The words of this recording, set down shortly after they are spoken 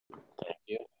Thank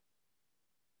you.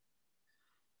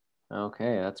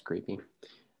 Okay, that's creepy.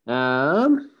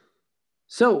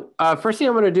 So first thing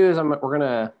I'm going to do is we're going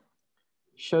to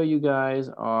show you guys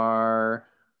our,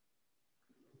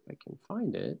 if I can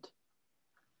find it.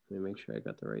 Let me make sure I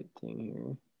got the right thing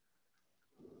here.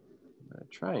 I'm going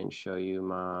to try and show you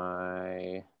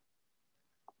my,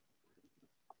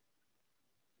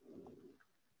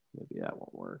 maybe that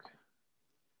won't work.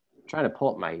 I'm trying to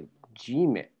pull up my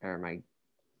Gmail or my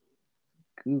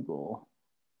Google.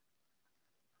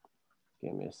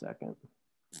 Give me a second.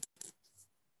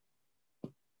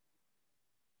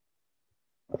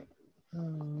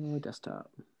 Oh,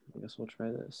 desktop. I guess we'll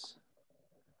try this.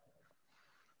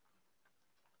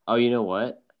 Oh, you know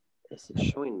what? Is it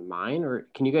showing mine, or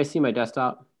can you guys see my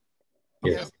desktop?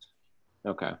 Yes.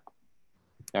 Okay.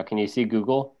 Now, can you see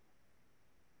Google?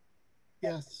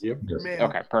 Yes. Yep.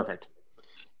 Okay, perfect.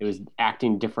 It was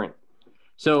acting different.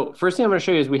 So first thing I'm going to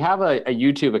show you is we have a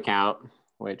YouTube account,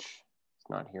 which is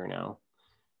not here now.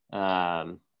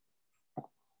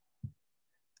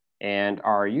 And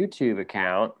our YouTube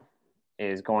account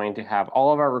is going to have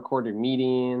all of our recorded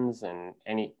meetings and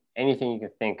anything you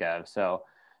can think of. So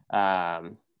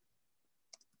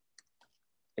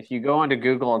if you go onto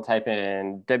Google and type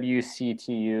in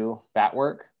WCTU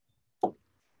Batwork,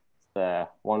 the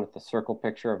one with the circle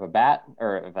picture of a bat,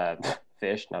 or of a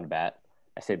fish, not a bat.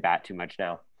 I say bat too much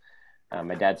now.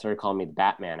 My dad started calling me the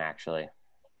Batman, actually.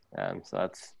 So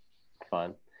that's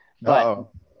fun. But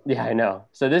yeah, I know.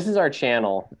 So this is our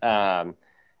channel.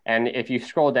 And if you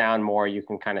scroll down more, you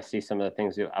can kind of see some of the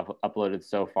things I've uploaded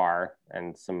so far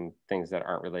and some things that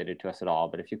aren't related to us at all.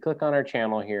 But if you click on our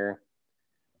channel here,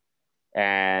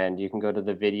 and you can go to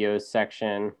the videos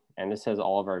section, and this has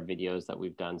all of our videos that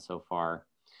we've done so far.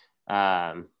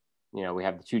 You know, we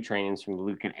have the 2 trainings from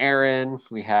Luke and Aaron.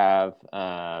 We have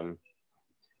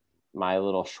my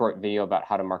little short video about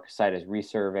how to mark a site as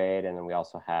resurveyed. And then we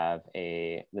also have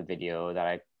the video that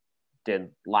I did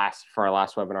for our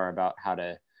last webinar about how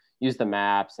to use the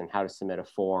maps and how to submit a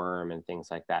form and things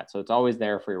like that. So it's always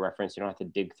there for your reference. You don't have to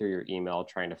dig through your email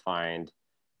trying to find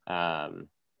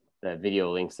the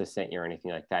video links I sent you or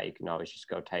anything like that. You can always just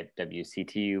go type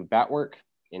WCTU Batwork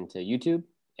into YouTube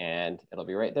and it'll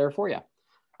be right there for you.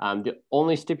 The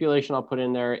only stipulation I'll put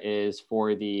in there is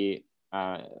for the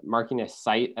marking a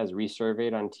site as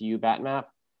resurveyed on TU Batmap.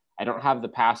 I don't have the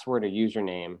password or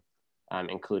username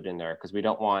included in there because we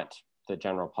don't want the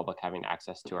general public having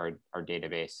access to our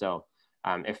database. So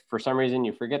if for some reason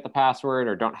you forget the password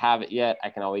or don't have it yet,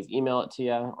 I can always email it to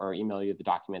you or email you the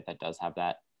document that does have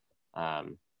that.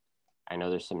 I know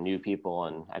there's some new people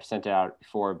and I've sent it out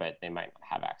before, but they might not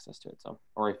have access to it. So,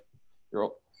 or if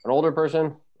you're an older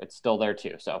person, it's still there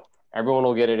too. So everyone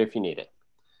will get it if you need it.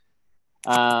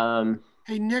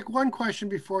 Hey, Nick, one question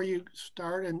before you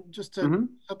start, and just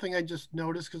something I just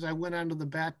noticed because I went onto the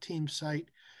BAT team site,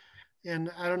 and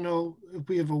I don't know if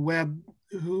we have a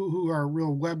who our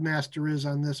real webmaster is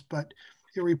on this, but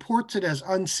it reports it as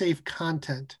unsafe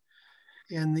content,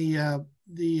 and the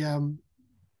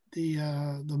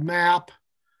map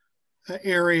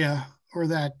area or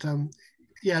that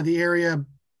the area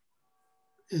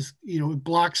is, it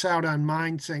blocks out on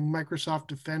mine saying Microsoft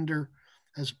Defender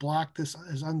has blocked this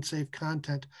as unsafe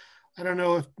content. I don't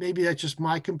know if maybe that's just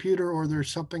my computer or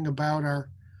there's something about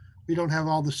we don't have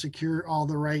all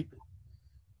the right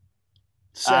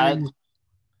settings.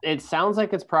 It sounds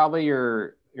like it's probably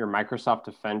your Microsoft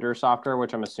Defender software,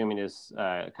 which I'm assuming is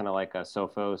kind of like a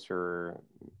Sophos or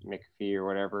McAfee or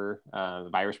whatever,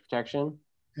 virus protection.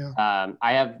 Yeah.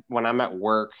 I have, when I'm at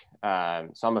work,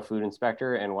 so I'm a food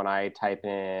inspector, and when I type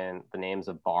in the names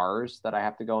of bars that I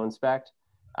have to go inspect,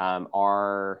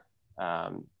 our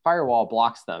firewall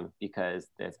blocks them because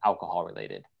it's alcohol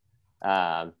related.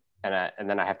 And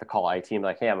then I have to call IT and be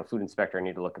like, hey, I'm a food inspector. I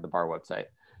need to look at the bar website.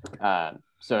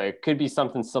 So it could be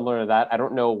something similar to that. I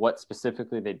don't know what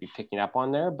specifically they'd be picking up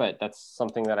on there, but that's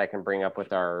something that I can bring up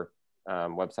with our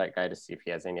website guy to see if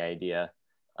he has any idea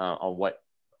on what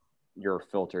your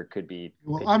filter could be.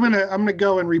 Well, I'm gonna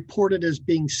go and report it as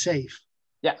being safe.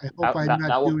 Yeah, I hope I'm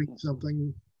not doing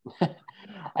something.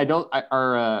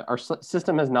 Our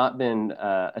system has not been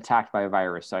attacked by a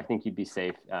virus, so I think you'd be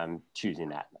safe choosing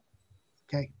that.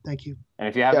 Okay, thank you. And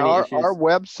if you have any issues, our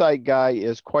website guy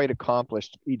is quite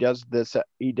accomplished. He does this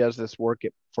work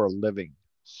for a living.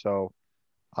 So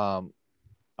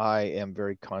I am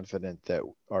very confident that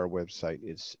our website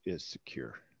is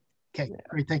secure. Okay,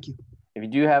 great, thank you. If you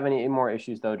do have any more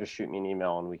issues, though, just shoot me an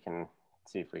email and we can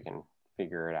see if we can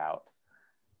figure it out.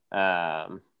 So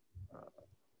I'm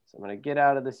going to get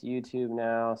out of this YouTube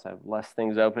now so I have less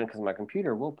things open because my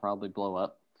computer will probably blow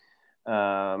up.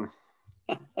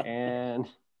 And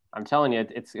I'm telling you,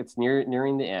 it's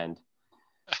nearing the end.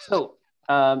 So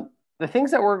the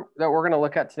things that we're going to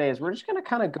look at today is we're just going to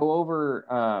kind of go over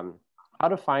how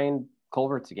to find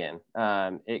culverts again.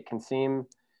 It can seem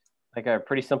like a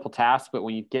pretty simple task, but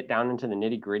when you get down into the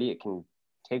nitty gritty, it can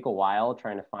take a while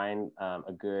trying to find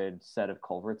a good set of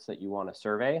culverts that you want to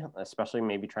survey, especially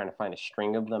maybe trying to find a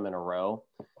string of them in a row.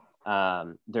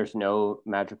 There's no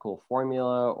magical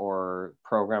formula or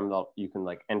program that you can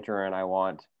like enter and I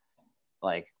want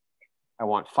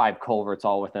 5 culverts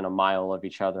all within a mile of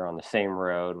each other on the same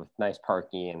road with nice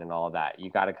parking and all of that. You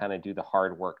got to kind of do the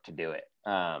hard work to do it.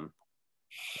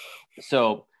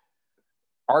 So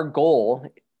our goal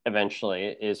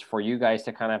eventually is for you guys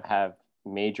to kind of have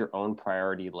made your own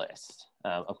priority list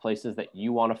of places that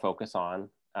you want to focus on.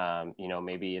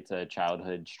 Maybe it's a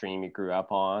childhood stream you grew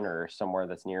up on or somewhere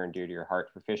that's near and dear to your heart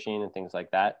for fishing and things like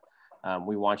that.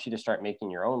 We want you to start making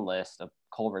your own list of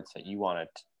culverts that you want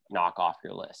to knock off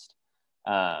your list.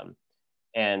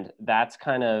 And that's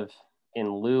kind of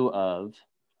in lieu of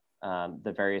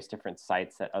the various different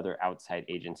sites that other outside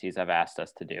agencies have asked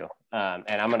us to do.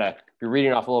 And I'm going to be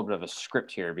reading off a little bit of a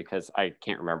script here because I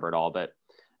can't remember it all, but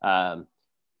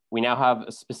we now have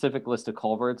a specific list of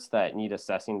culverts that need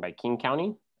assessing by King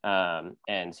County.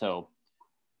 And so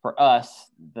for us,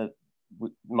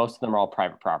 most of them are all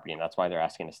private property, and that's why they're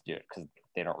asking us to do it, because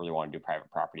they don't really want to do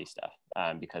private property stuff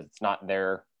because it's not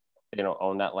their, they don't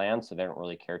own that land, so they don't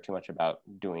really care too much about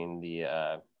doing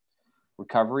the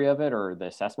recovery of it or the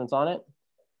assessments on it.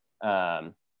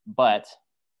 But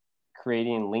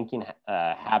creating linking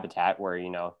habitat where,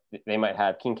 they might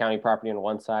have King County property on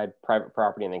one side, private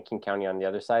property, and then King County on the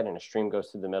other side, and a stream goes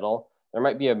through the middle. There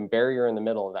might be a barrier in the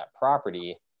middle of that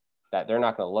property that they're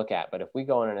not going to look at. But if we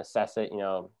go in and assess it,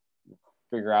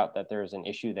 figure out that there's an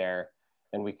issue there,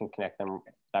 then we can connect them,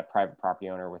 that private property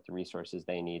owner, with the resources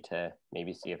they need to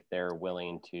maybe see if they're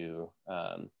willing to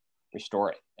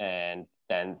restore it. And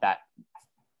then that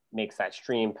makes that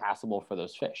stream passable for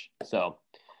those fish. So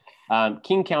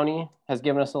King County has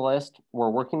given us a list. We're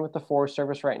working with the Forest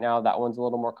Service right now. That one's a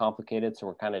little more complicated, so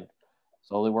we're kind of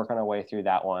slowly working our way through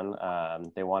that one.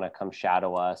 They want to come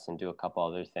shadow us and do a couple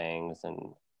other things and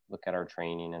look at our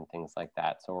training and things like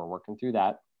that. So we're working through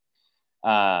that.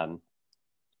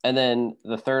 And then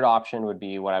the third option would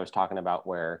be what I was talking about,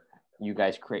 where you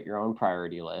guys create your own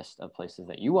priority list of places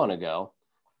that you want to go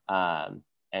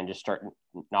and just start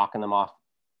knocking them off,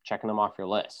 checking them off your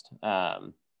list.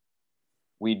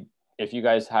 If you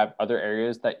guys have other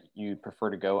areas that you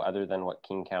prefer to go other than what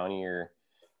King County or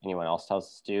anyone else tells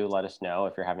us to do, let us know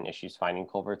if you're having issues finding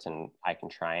culverts, and I can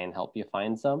try and help you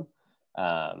find some.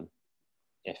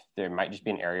 If there might just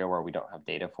be an area where we don't have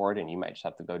data for it, and you might just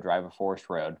have to go drive a forest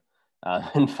road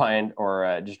and find,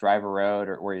 or just drive a road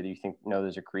or where you think,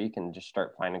 there's a creek, and just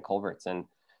start finding culverts. And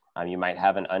you might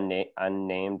have an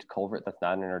unnamed culvert that's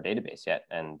not in our database yet,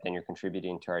 and then you're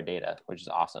contributing to our data, which is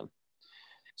awesome.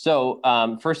 So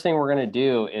first thing we're going to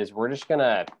do is we're just going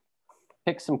to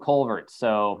pick some culverts.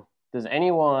 So does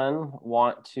anyone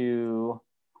want to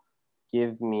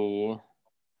give me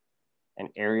an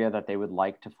area that they would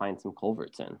like to find some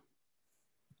culverts in?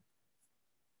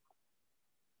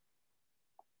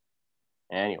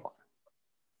 Anyone?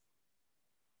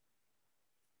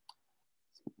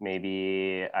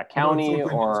 Maybe a county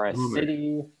or a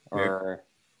city or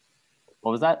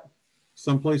what was that?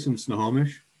 Someplace in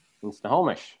Snohomish. In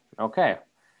Snohomish. Okay,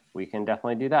 we can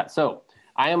definitely do that. So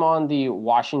I am on the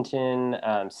Washington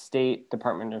State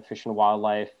Department of Fish and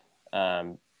Wildlife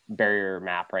barrier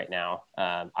map right now.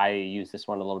 I use this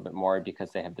one a little bit more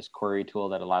because they have this query tool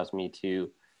that allows me to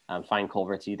find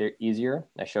culverts easier.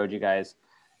 I showed you guys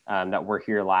that were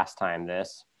here last time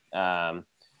this.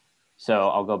 So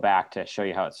I'll go back to show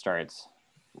you how it starts.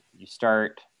 You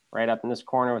start right up in this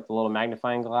corner with the little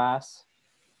magnifying glass.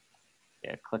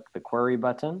 Yeah, click the query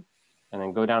button and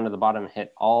then go down to the bottom and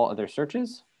hit all other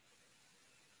searches.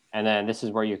 And then this is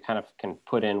where you kind of can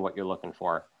put in what you're looking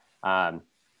for.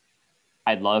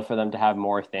 I'd love for them to have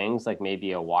more things, like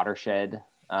maybe a watershed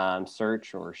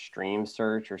search or stream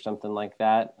search or something like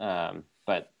that.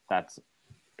 But that's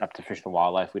up to Fish and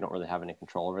Wildlife. We don't really have any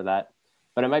control over that.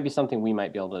 But it might be something we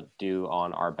might be able to do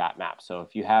on our BAT map. So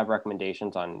if you have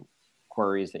recommendations on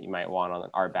queries that you might want on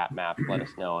our BAT map, let us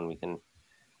know and we can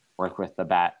work with the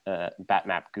BAT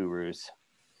map gurus.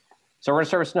 So we're going to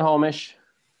start with Snohomish.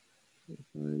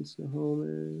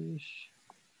 Snohomish.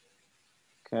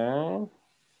 Okay.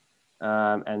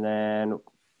 And then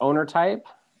owner type,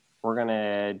 we're going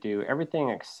to do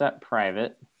everything except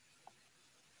private.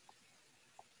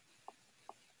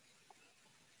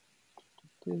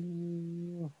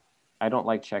 I don't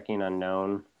like checking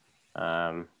unknown.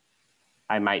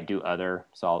 I might do other,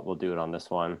 so we'll do it on this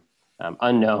one.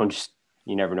 Unknown, just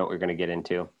you never know what we're going to get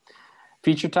into.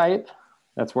 Feature type,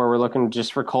 that's where we're looking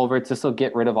just for culverts. This will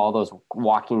get rid of all those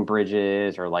walking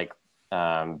bridges or like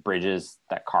bridges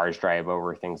that cars drive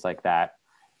over, things like that.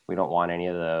 We don't want any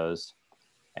of those.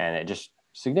 And it just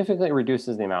significantly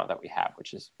reduces the amount that we have,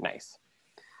 which is nice.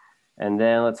 And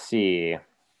then let's see,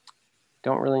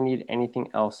 don't really need anything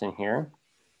else in here.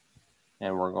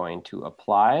 And we're going to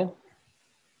apply.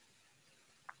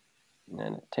 And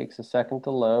then it takes a second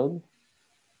to load.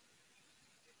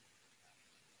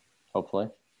 Hopefully.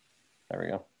 There we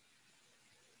go.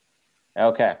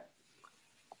 Okay.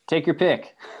 Take your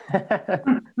pick.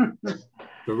 The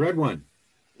red one.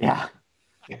 Yeah.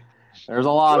 There's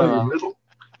a lot of them.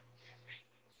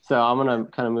 So I'm gonna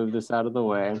kind of move this out of the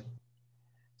way.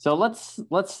 So let's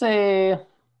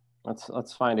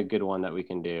find a good one that we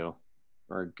can do,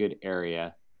 or a good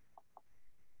area.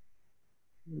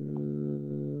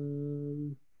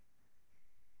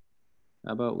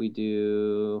 How about we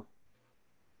do?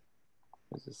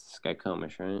 This is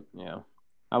Skycomish, right? Yeah.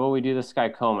 How about we do the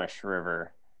Skycomish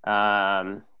River?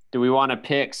 Do we want to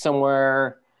pick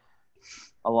somewhere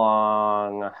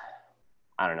along,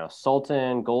 I don't know,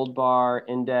 Sultan, Gold Bar,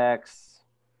 Index,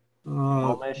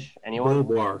 Snohomish, anyone?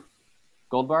 Gold Bar.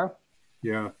 Gold Bar?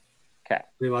 Yeah. Okay.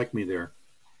 They like me there.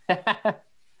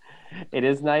 It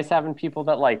is nice having people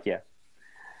that like you.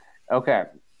 Okay.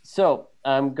 So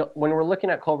when we're looking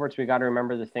at culverts, we got to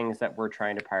remember the things that we're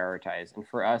trying to prioritize. And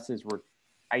for us is we're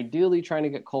ideally trying to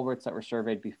get culverts that were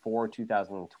surveyed before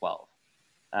 2012.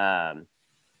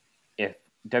 If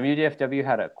WDFW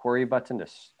had a query button to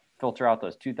filter out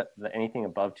those anything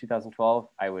above 2012,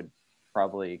 I would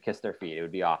probably kiss their feet. It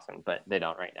would be awesome, but they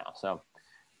don't right now.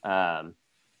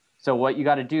 So what you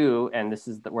got to do, and this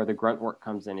is where the grunt work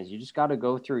comes in, is you just got to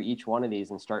go through each one of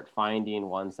these and start finding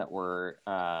ones that were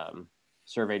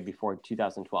surveyed before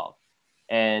 2012.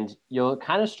 And you'll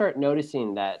kind of start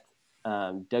noticing that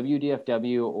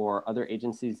WDFW or other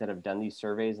agencies that have done these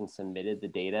surveys and submitted the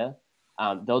data,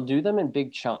 they'll do them in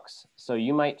big chunks. So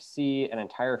you might see an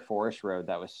entire forest road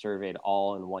that was surveyed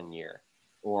all in 1 year.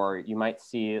 Or you might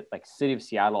see, like City of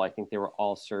Seattle, I think they were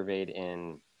all surveyed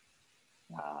in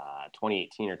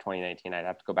 2018 or 2019. I'd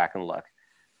have to go back and look.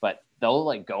 But they'll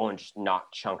like go and just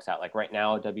knock chunks out. Like right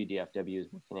now, WDFW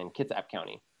is working in Kitsap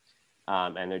County.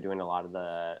 And they're doing a lot of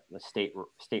the state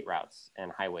routes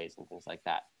and highways and things like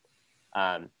that.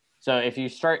 So if we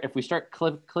start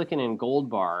clicking in Gold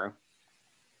Bar,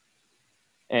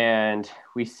 and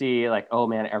we see like, oh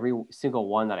man, every single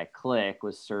one that I click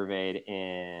was surveyed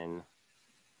in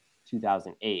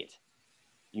 2008,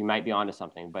 you might be onto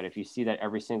something. But if you see that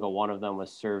every single one of them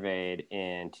was surveyed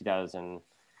in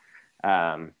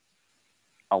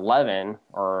 2011,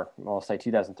 or we'll say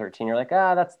 2013, you're like,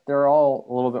 they're all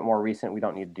a little bit more recent. We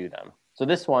don't need to do them. So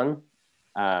this one,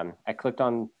 I clicked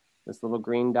on this little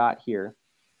green dot here,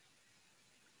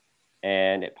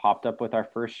 and it popped up with our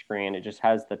first screen. It just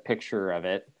has the picture of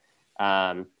it.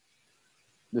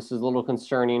 This is a little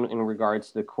concerning in regards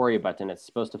to the query button. It's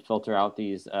supposed to filter out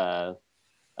these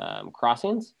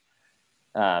crossings,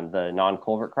 the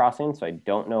non-culvert crossings. So I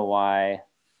don't know why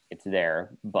it's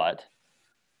there, but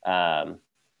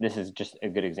this is just a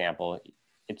good example.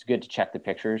 It's good to check the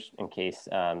pictures in case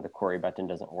the query button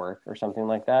doesn't work or something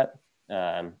like that.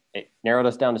 It narrowed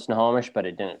us down to Snohomish, but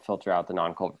it didn't filter out the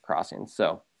non-culvert crossings.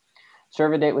 So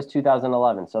survey date was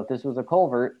 2011. So if this was a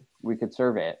culvert, we could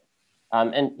survey it.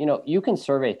 And you can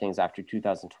survey things after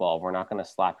 2012. We're not going to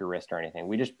slap your wrist or anything.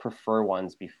 We just prefer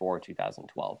ones before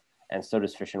 2012. And so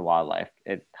does Fish and Wildlife.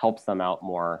 It helps them out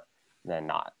more than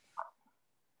not.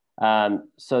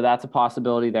 So that's a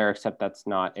possibility there, except that's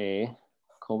not a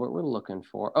culvert we're looking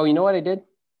for. Oh, you know what I did?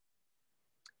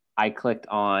 I clicked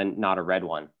on not a red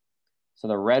one. So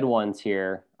the red ones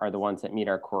here are the ones that meet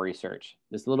our query search.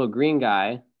 This little green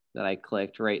guy that I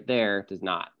clicked right there does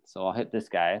not. So I'll hit this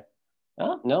guy.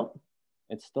 Oh, no,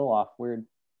 it's still off. Weird.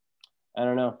 I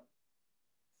don't know.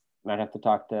 Might have to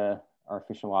talk to our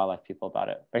Fish and Wildlife people about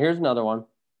it. But here's another one.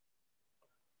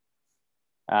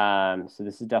 So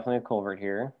this is definitely a culvert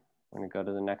here. I'm going to go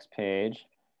to the next page.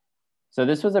 So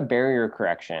this was a barrier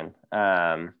correction.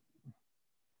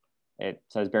 It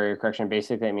says barrier correction.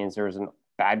 Basically, it means there was a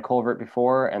bad culvert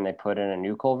before and they put in a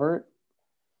new culvert.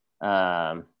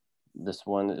 This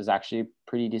one is actually a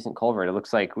pretty decent culvert. It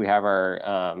looks like we have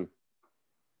our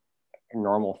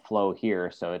normal flow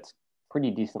here. So it's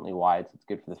pretty decently wide. So it's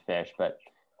good for the fish. But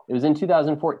it was in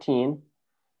 2014.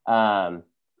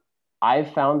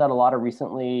 I've found that a lot of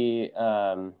recently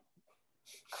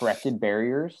corrected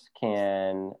barriers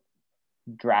can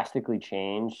drastically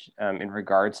change in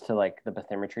regards to like the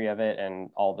bathymetry of it and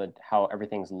all the how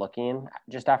everything's looking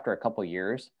just after a couple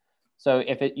years. So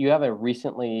if you have a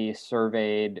recently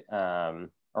surveyed or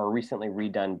recently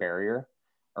redone barrier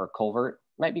or culvert,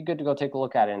 it might be good to go take a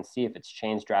look at it and see if it's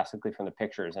changed drastically from the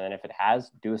pictures. And then if it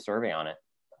has, do a survey on it.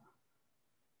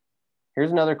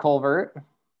 Here's another culvert.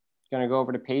 Going to go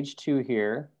over to page 2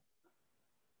 here.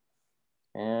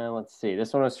 And let's see,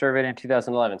 this one was surveyed in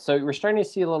 2011. So we're starting to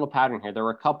see a little pattern here. There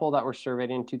were a couple that were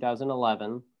surveyed in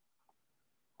 2011.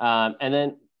 And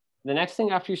then the next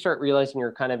thing after you start realizing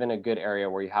you're kind of in a good area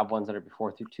where you have ones that are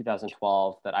before through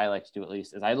 2012 that I like to do at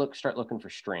least is I start looking for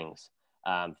strings,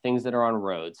 things that are on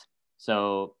roads.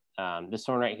 So this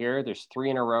one right here, there's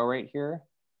 3 in a row right here.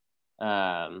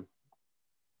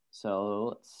 So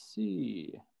let's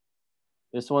see.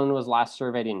 This one was last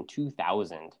surveyed in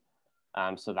 2000.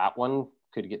 So that one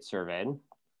could get surveyed.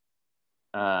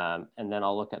 And then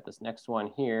I'll look at this next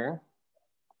one here.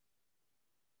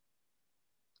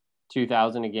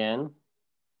 2000 again.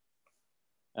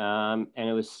 And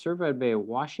it was surveyed by a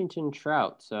Washington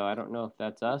Trout. So I don't know if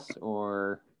that's us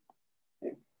or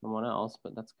someone else,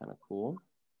 but that's kind of cool.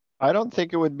 I don't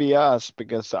think it would be us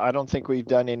because I don't think we've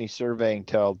done any surveying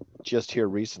till just here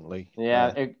recently.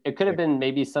 Yeah, it could have been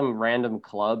maybe some random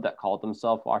club that called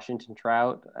themselves Washington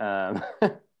Trout.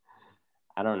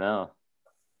 I don't know.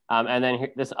 And then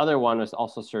here, this other one was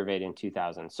also surveyed in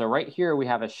 2000. So right here we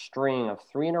have a string of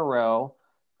 3 in a row.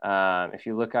 If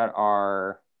you look at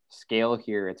our scale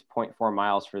here, it's 0.4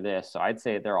 miles for this. So I'd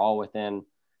say they're all within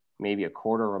maybe a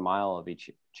quarter of a mile of each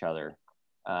other.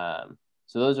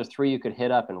 So those are 3 you could hit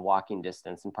up in walking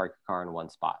distance and park your car in one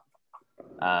spot.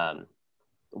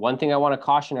 One thing I want to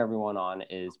caution everyone on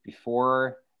is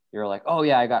before you're like, oh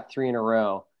yeah, I got 3 in a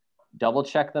row, double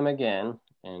check them again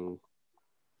and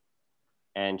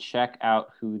check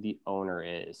out who the owner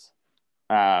is.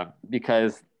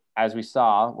 Because as we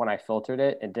saw, when I filtered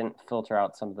it, it didn't filter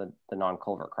out some of the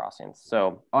non-culvert crossings.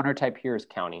 So owner type here is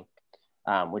county,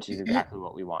 which is exactly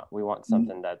what we want. We want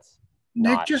something that's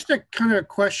Nick, just a kind of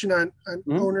question on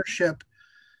ownership.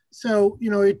 So,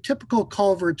 a typical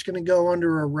culvert's going to go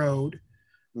under a road.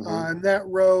 And that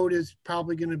road is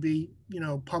probably going to be,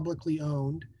 publicly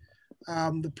owned.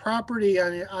 The property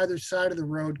on either side of the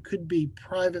road could be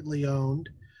privately owned.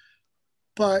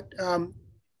 But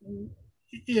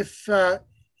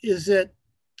is it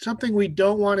something we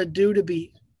don't want to do to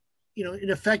be, in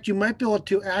effect, you might be able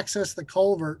to access the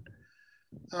culvert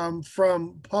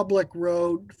from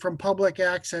public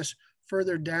access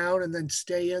further down and then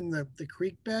stay in the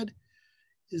creek bed.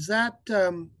 Is that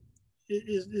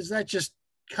just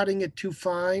cutting it too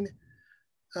fine?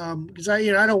 Because I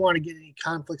don't want to get any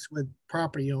conflicts with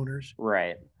property owners.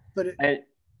 Right. But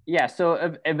yeah,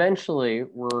 so eventually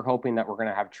we're hoping that we're going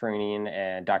to have training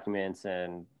and documents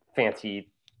and fancy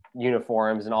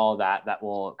uniforms and all of that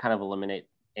will kind of eliminate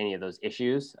any of those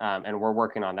issues. And we're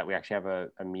working on that. We actually have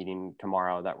a meeting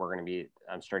tomorrow that we're going to be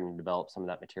starting to develop some of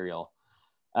that material.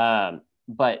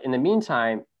 But in the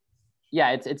meantime,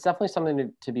 yeah, it's definitely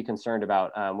something to be concerned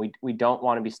about. We don't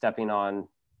want to be stepping on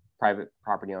private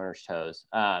property owners' toes.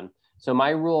 So my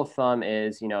rule of thumb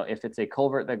is, if it's a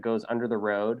culvert that goes under the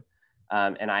road,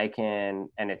 and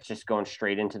it's just going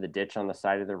straight into the ditch on the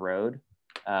side of the road,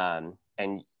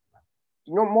 and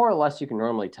more or less you can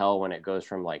normally tell when it goes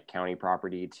from like county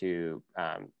property to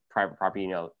private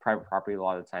property. Private property a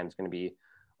lot of the time is going to be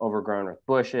overgrown with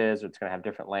bushes, or it's going to have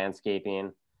different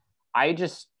landscaping. I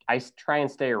try and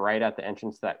stay right at the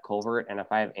entrance to that culvert, and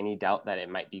if I have any doubt that it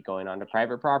might be going onto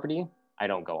private property, I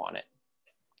don't go on it,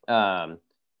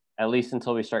 at least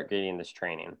until we start getting this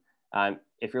training.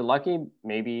 If you're lucky,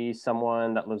 maybe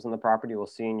someone that lives on the property will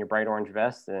see in your bright orange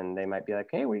vest, and they might be like,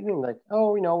 hey, what do you mean? Like,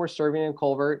 oh, we're serving in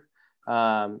culvert.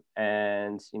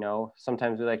 And,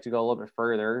 sometimes we like to go a little bit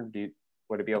further.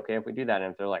 Would it be okay if we do that?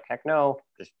 And if they're like, heck no,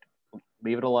 just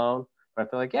leave it alone. But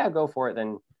if they're like, yeah, go for it,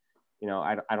 then,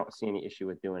 I don't see any issue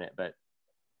with doing it. But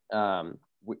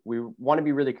we want to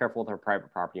be really careful with our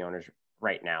private property owners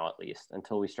right now, at least,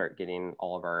 until we start getting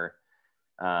all of our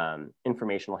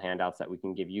informational handouts that we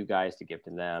can give you guys to give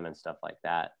to them and stuff like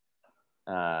that.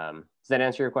 Does that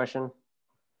answer your question?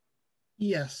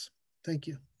 Yes, thank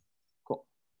you. Cool.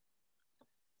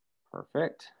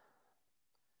 Perfect.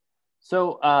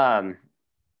 So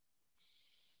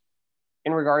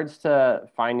in regards to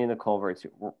finding the culverts,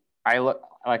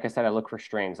 like I said, I look for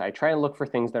strings. I try and look for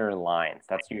things that are in lines.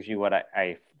 That's usually what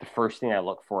the first thing I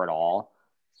look for at all.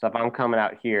 So if I'm coming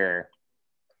out here,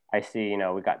 I see,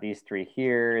 we got these 3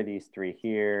 here, these 3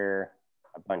 here,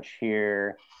 a bunch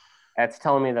here. That's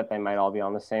telling me that they might all be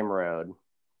on the same road.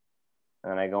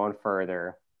 And then I go in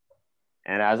further.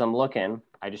 And as I'm looking,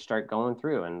 I just start going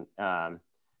through, and I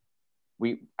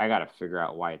got to figure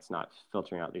out why it's not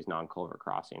filtering out these non-culvert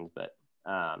crossings. But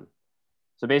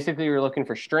so basically you're looking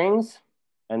for strings,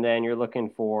 and then you're looking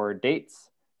for dates,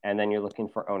 and then you're looking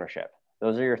for ownership.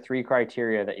 Those are your 3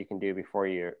 criteria that you can do before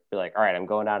you be like, all right, I'm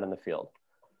going out in the field.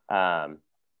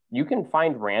 You can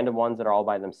find random ones that are all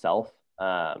by themselves.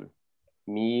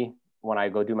 Me, when I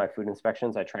go do my food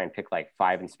inspections, I try and pick like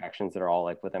 5 inspections that are all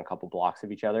like within a couple blocks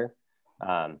of each other.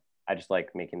 I just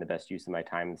like making the best use of my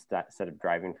time instead of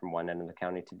driving from one end of the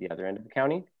county to the other end of the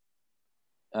county.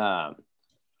 So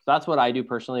that's what I do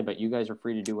personally, but you guys are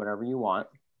free to do whatever you want.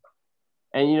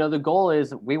 And, you know, the goal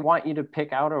is we want you to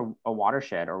pick out a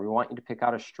watershed, or we want you to pick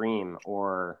out a stream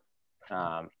or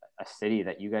a city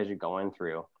that you guys are going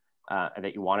through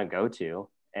that you want to go to,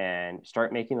 and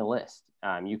start making a list.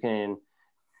 You can,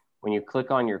 when you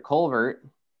click on your culvert,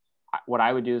 what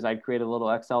I would do is I'd create a little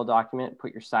Excel document,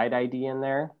 put your site ID in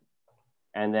there,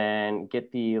 and then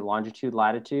get the longitude,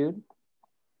 latitude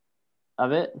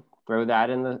of it, throw that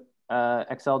in the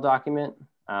Excel document.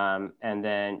 And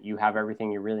then you have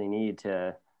everything you really need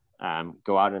to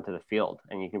go out into the field,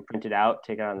 and you can print it out,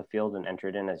 take it out in the field, and enter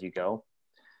it in as you go.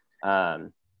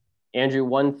 Andrew,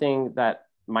 one thing that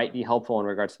might be helpful in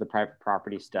regards to the private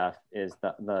property stuff is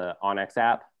the Onyx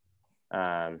app.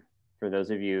 For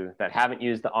those of you that haven't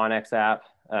used the Onyx app,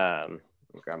 let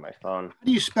me grab my phone. How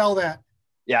do you spell that?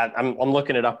 Yeah, I'm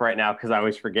looking it up right now because I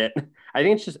always forget. I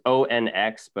think it's just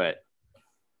ONX, but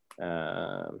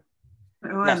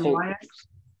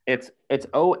it's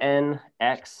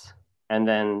ONX and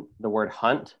then the word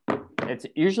hunt. It's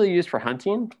usually used for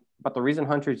hunting, but the reason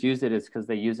hunters use it is because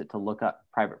they use it to look up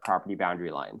private property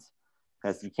boundary lines,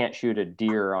 because you can't shoot a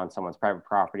deer on someone's private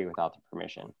property without the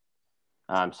permission.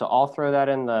 So I'll throw that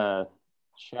in the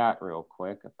chat real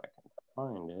quick if I can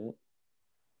find it.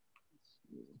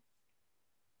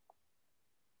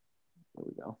 There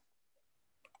we go.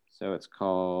 So it's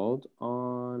called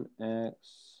OnX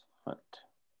Hunt.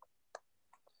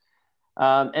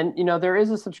 And, you know, there is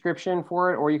a subscription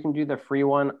for it, or you can do the free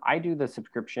one. I do the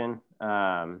subscription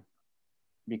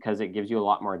because it gives you a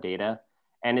lot more data,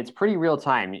 and it's pretty real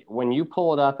time. When you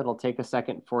pull it up, it'll take a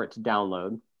second for it to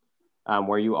download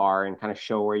where you are and kind of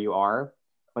show where you are.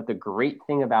 But the great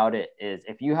thing about it is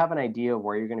if you have an idea of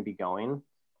where you're going to be going,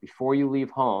 before you leave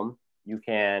home, you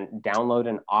can download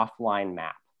an offline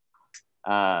map.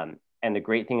 And the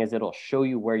great thing is it'll show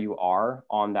you where you are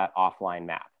on that offline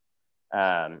map.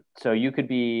 So you could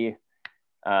be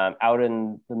out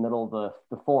in the middle of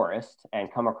the forest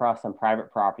and come across some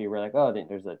private property where like, oh,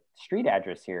 there's a street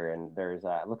address here, and there's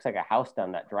it looks like a house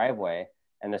down that driveway,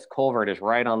 and this culvert is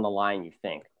right on the line you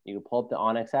think. You can pull up the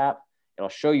Onyx app, it'll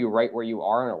show you right where you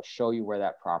are, and it'll show you where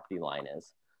that property line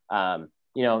is.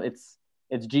 You know, it's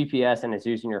GPS and it's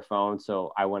using your phone,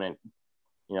 so I wouldn't,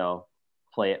 you know,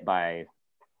 play it by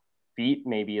feet,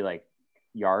 maybe like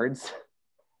yards,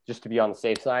 just to be on the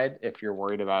safe side if you're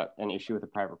worried about an issue with a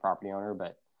private property owner.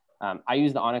 But I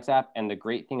use the Onyx app, and the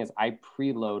great thing is I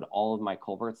preload all of my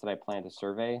culverts that I plan to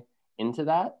survey into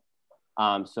that.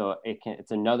 So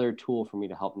it's another tool for me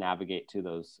to help navigate to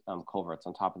those culverts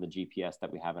on top of the GPS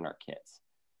that we have in our kits,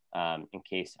 in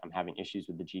case I'm having issues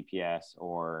with the GPS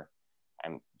or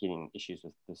I'm getting issues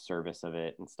with the service of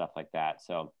it and stuff like that.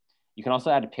 So you can also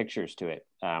add pictures to it.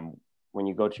 When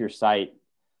you go to your site,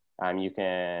 you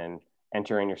can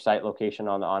enter in your site location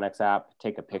on the Onyx app,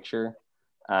 take a picture,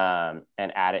 and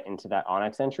add it into that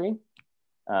Onyx entry.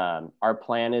 Our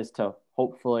plan is to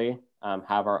hopefully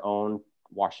have our own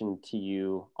Washington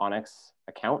TU Onyx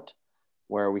account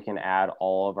where we can add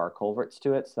all of our culverts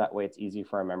to it. So that way it's easy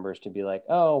for our members to be like,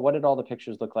 oh, what did all the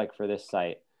pictures look like for this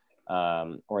site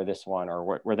or this one?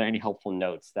 Or were there any helpful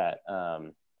notes that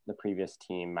the previous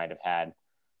team might have had?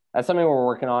 That's something we're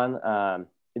working on.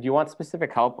 If you want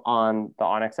specific help on the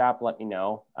Onyx app, let me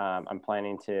know. I'm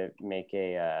planning to make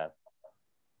a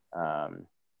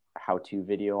how-to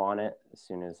video on it as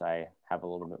soon as I have a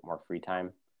little bit more free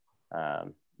time.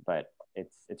 But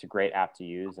it's a great app to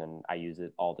use, and I use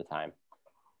it all the time.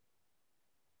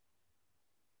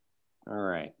 All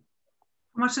right.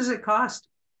 How much does it cost?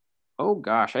 Oh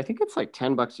gosh, I think it's like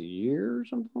 $10 a year or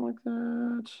something like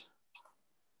that.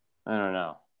 I don't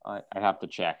know. I'd have to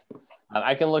check.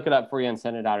 I can look it up for you and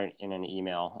send it out in an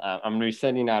email. I'm going to be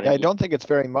sending out. Yeah, I don't think it's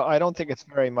very much. I don't think it's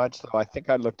very much, though. I think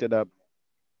I looked it up.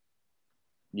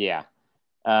 Yeah.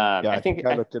 Yeah, I think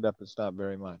I looked it up. It's not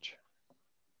very much.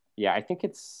 Yeah, I think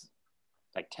it's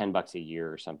like $10 a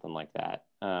year or something like that.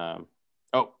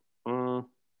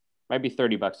 Might be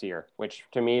 $30 a year, which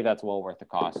to me, that's well worth the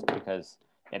cost because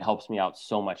it helps me out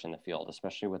so much in the field,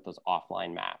 especially with those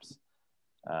offline maps.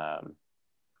 Yeah.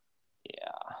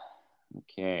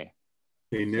 Okay.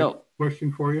 Hey, Nick, So,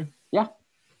 question for you. yeah.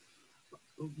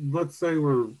 Let's say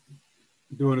we're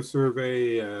doing a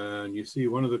survey and you see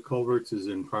one of the culverts is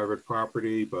in private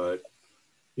property, but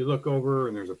you look over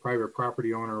and there's a private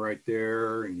property owner right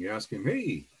there, and you ask him,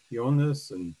 hey, you own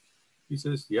this? And he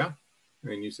says, yeah.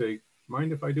 And you say,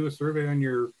 mind if I do a survey on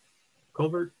your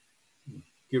culvert?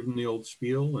 Give him the old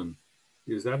spiel. And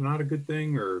is that not a good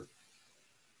thing, or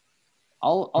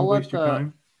I'll don't let waste your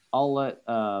time? I'll let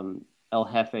El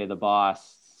Jefe, the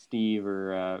boss, Steve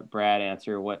or Brad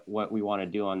answer what we want to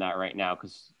do on that right now,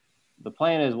 because the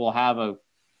plan is we'll have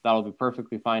that'll be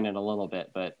perfectly fine in a little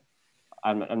bit, but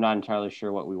I'm not entirely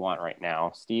sure what we want right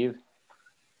now. Steve?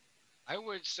 I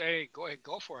would say go ahead,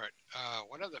 go for it.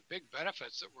 One of the big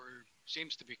benefits that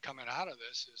seems to be coming out of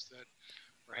this is that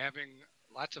we're having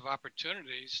lots of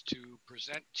opportunities to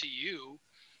present to you,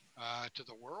 to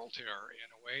the world here in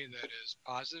a way that is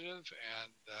positive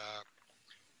and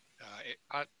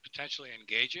potentially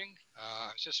engaging.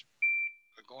 I was just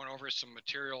going over some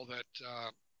material that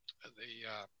the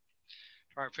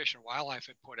Department of Fish and Wildlife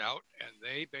had put out, and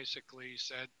they basically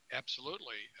said,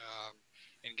 absolutely,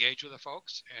 engage with the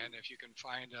folks, and if you can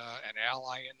find an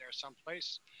ally in there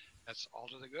someplace, that's all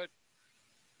to the good.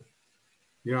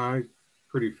 Yeah, I'm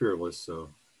pretty fearless, so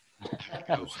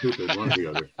I'm stupid, one or the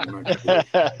other. I'm not sure.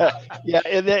 Yeah,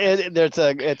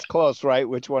 it's close, right?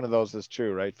 Which one of those is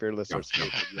true, right? Fearless or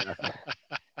stupid. Yeah.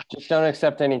 Just don't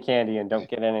accept any candy and don't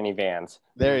get in any vans.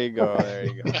 There you go. There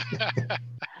you go.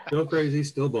 Still crazy,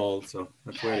 still bald, so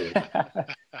that's the way it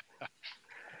is.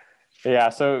 Yeah,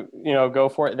 so go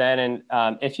for it then.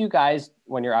 And if you guys,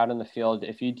 when you're out in the field,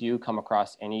 if you do come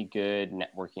across any good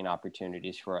networking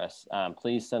opportunities for us,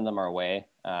 please send them our way.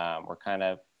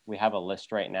 We have a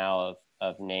list right now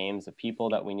of names of people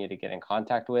that we need to get in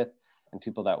contact with and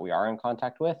people that we are in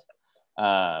contact with.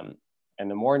 And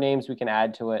the more names we can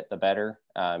add to it, the better,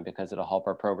 because it'll help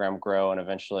our program grow. And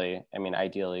eventually, I mean,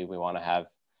 ideally, we want to have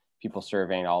people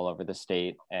surveying all over the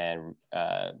state and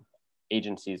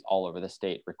agencies all over the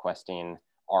state requesting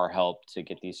our help to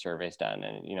get these surveys done.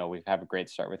 And, we've had a great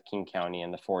start with King County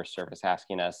and the Forest Service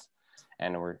asking us,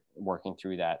 and we're working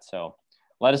through that. So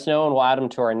let us know and we'll add them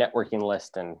to our networking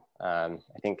list. And I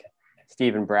think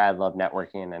Steve and Brad love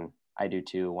networking, and I do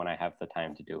too when I have the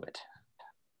time to do it.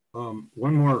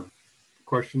 One more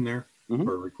question there,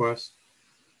 or request.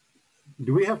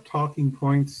 Do we have talking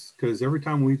points? Because every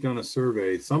time we've done a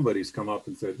survey, somebody's come up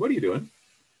and said, what are you doing?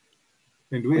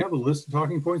 And do we have a list of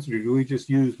talking points, or do we just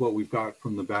use what we've got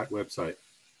from the BAT website?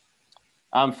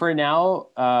 For now,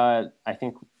 I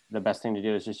think the best thing to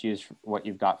do is just use what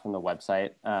you've got from the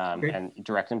website and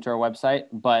direct them to our website.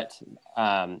 But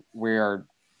we're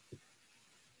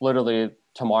literally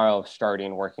tomorrow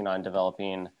starting working on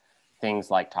developing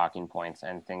things like talking points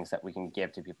and things that we can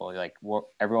give to people. Like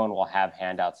everyone will have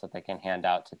handouts that they can hand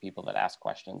out to people that ask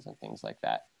questions and things like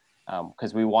that.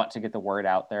 Because we want to get the word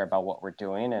out there about what we're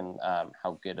doing and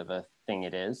how good of a thing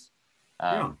it is.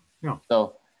 Yeah.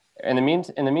 So in the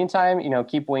meantime,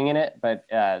 keep winging it, but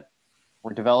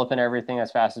we're developing everything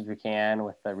as fast as we can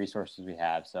with the resources we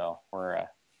have. So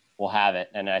we'll have it,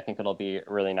 and I think it'll be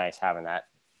really nice having that.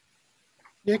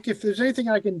 Nick, if there's anything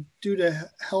I can do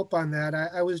to help on that,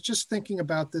 I was just thinking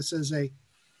about this as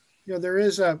there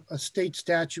is a state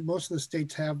statute. Most of the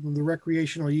states have them, the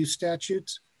recreational use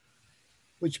statutes,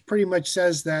 which pretty much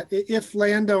says that if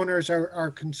landowners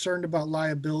are concerned about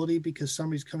liability because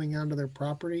somebody's coming onto their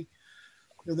property,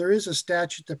 there is a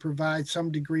statute that provides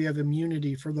some degree of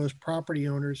immunity for those property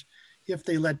owners if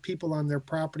they let people on their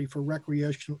property for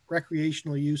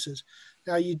recreational uses.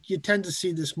 Now, you tend to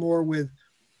see this more with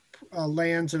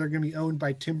lands that are going to be owned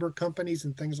by timber companies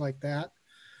and things like that.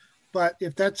 But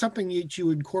if that's something that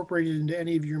you incorporated into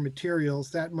any of your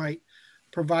materials, that might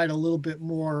provide a little bit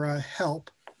more help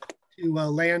to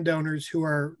landowners who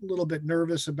are a little bit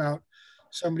nervous about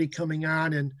somebody coming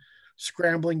on and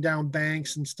scrambling down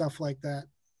banks and stuff like that.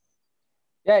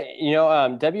 Yeah,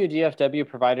 WDFW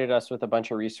provided us with a bunch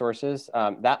of resources.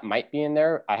 That might be in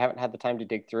there. I haven't had the time to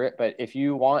dig through it, but if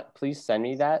you want, please send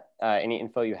me that, any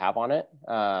info you have on it.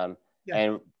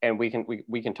 And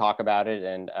we can talk about it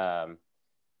and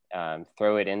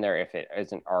throw it in there if it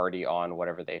isn't already on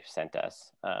whatever they've sent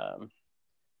us.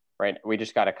 Right, we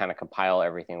just got to kind of compile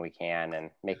everything we can and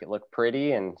make it look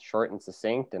pretty and short and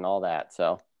succinct and all that.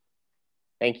 So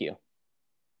thank you.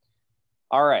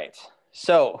 All right.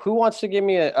 So who wants to give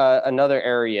me another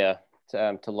area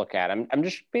to look at? I'm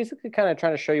just basically kind of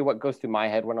trying to show you what goes through my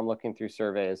head when I'm looking through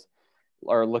surveys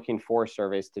or looking for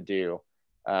surveys to do.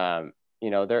 There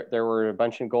were a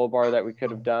bunch in Gold Bar that we could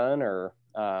have done, or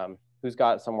who's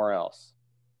got somewhere else?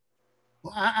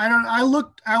 Well,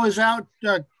 I was out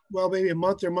well, maybe a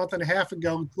month or a month and a half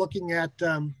ago, looking at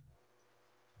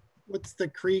what's the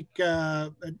creek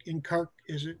in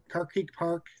is it Car Creek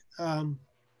Park? In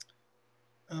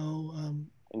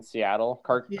Seattle, Seattle,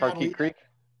 Carkey Creek.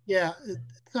 yeah,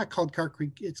 it's not called Car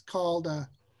Creek. It's called,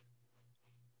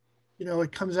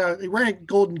 it comes out right at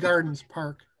Golden Gardens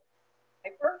Park.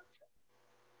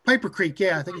 Piper Creek,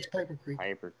 yeah, I think it's Piper Creek.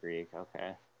 Piper Creek,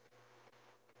 okay.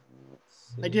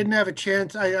 I didn't have a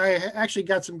chance. I actually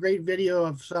got some great video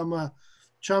of some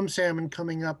chum salmon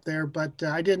coming up there, but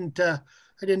I didn't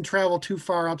travel too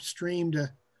far upstream to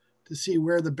see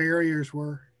where the barriers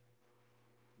were.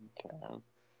 Okay.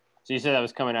 So you said that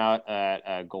was coming out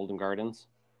at Golden Gardens?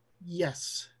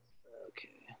 Yes. Okay.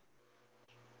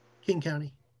 King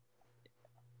County.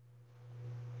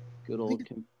 Good old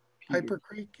Piper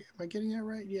Creek. Am I getting that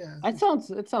right? Yeah. It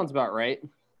sounds about right.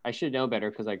 I should know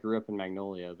better because I grew up in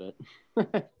Magnolia, but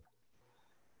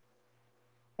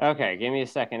okay, give me a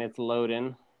second. It's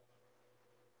loading.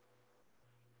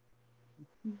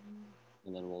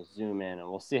 And then we'll zoom in and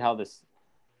we'll see how this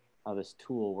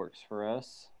tool works for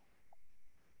us.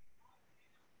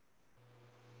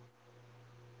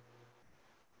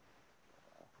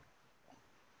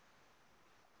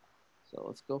 So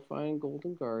let's go find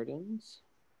Golden Gardens.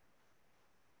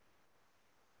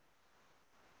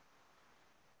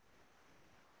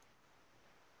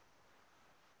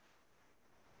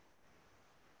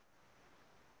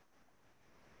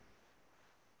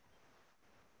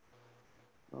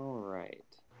 All right.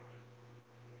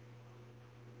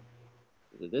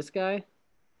 Is it this guy?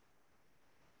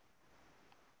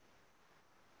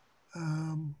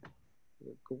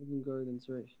 The Golden Gardens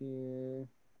right here.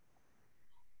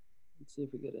 Let's see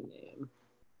if we get a name.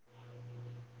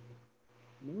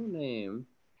 No name.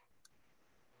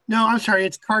 No, I'm sorry.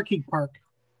 It's Carkeek Park.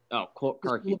 Oh, Carkeek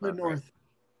Park. A little bit north. Right.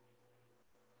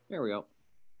 There we go.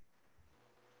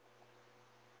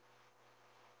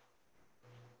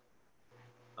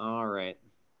 All right.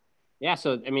 Yeah.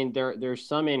 So I mean, there's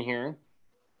some in here.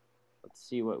 Let's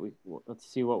see what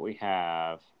we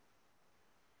have.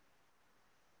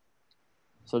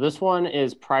 So this one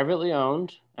is privately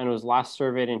owned and was last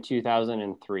surveyed in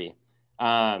 2003.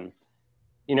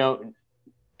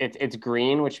 It's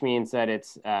green, which means that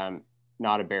it's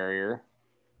not a barrier.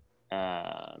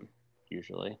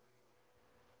 Usually,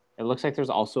 it looks like there's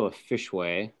also a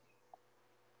fishway.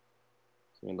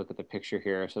 So we look at the picture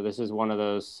here. So this is one of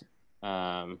those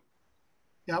log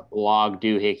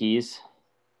doohickeys.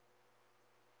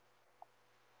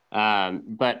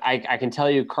 But I can tell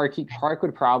you Carkeek Park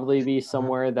would probably be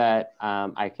somewhere that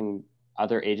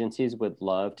other agencies would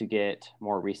love to get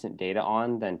more recent data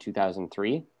on than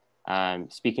 2003.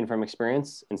 Speaking from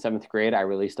experience, in 7th grade, I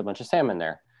released a bunch of salmon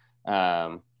there.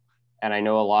 And I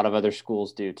know a lot of other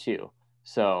schools do too.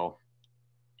 So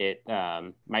it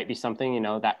might be something,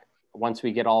 that once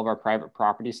we get all of our private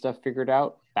property stuff figured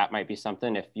out, that might be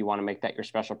something. If you want to make that your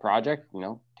special project,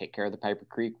 take care of the Piper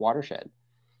Creek watershed.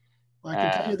 Well, I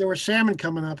can tell you there were salmon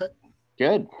coming up it.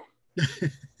 Good.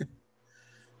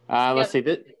 Let's see.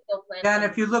 Yeah, and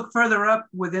if you look further up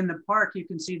within the park, you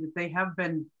can see that they have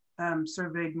been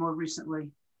surveyed more recently.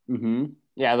 Mm-hmm.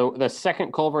 Yeah, the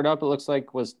second culvert up, it looks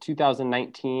like, was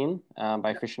 2019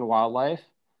 by Fish and Wildlife.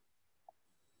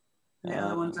 The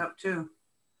other one's up too.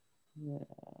 Yeah.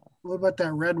 What about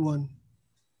that red one?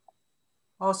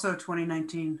 Also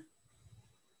 2019.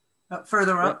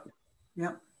 Further up.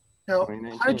 Yep. Now,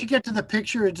 how did you get to the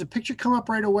picture? Did the picture come up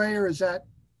right away, or is that?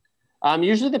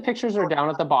 Usually the pictures are down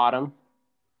at the bottom.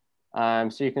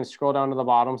 So you can scroll down to the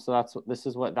bottom. So this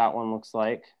is what that one looks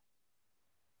like.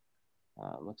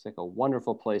 Looks like a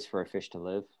wonderful place for a fish to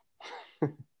live.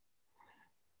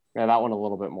 Yeah, that one a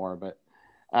little bit more, but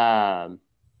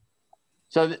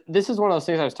so this is one of those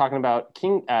things I was talking about.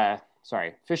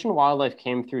 Fish and Wildlife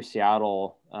came through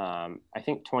Seattle, I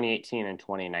think 2018 and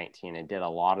 2019, and did a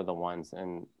lot of the ones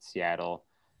in Seattle.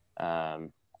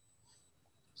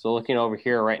 So looking over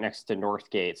here right next to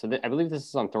Northgate. So I believe this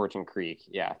is on Thornton Creek.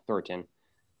 Yeah, Thornton.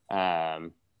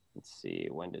 Let's see,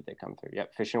 when did they come through?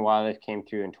 Yep, Fish and Wildlife came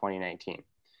through in 2019.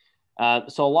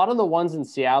 So a lot of the ones in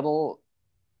Seattle,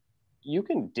 you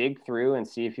can dig through and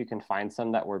see if you can find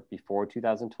some that were before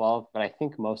 2012, but I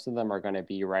think most of them are going to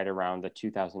be right around the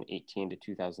 2018 to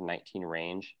 2019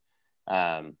 range.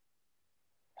 And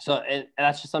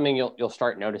that's just something you'll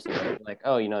start noticing, like,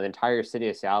 oh, the entire city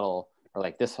of Seattle, or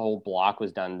like this whole block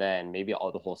was done then, maybe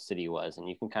the whole city was, and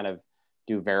you can kind of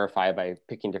do verify by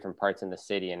picking different parts in the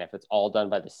city. And if it's all done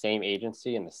by the same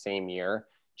agency in the same year,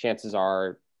 chances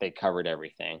are they covered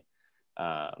everything.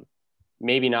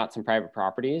 maybe not some private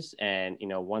properties. And, you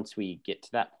know, once we get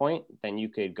to that point, then you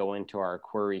could go into our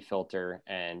query filter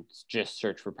and just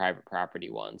search for private property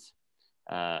ones.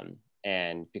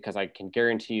 And because I can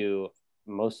guarantee you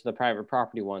most of the private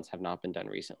property ones have not been done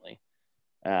recently,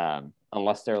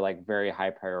 unless they're like very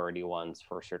high priority ones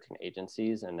for certain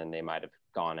agencies, and then they might have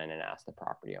gone in and asked the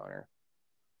property owner.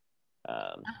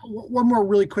 One more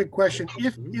really quick question.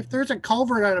 If there's a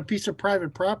culvert on a piece of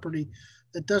private property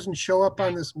that doesn't show up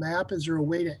on this map, is there a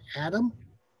way to add them?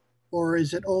 Or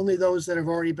is it only those that have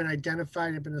already been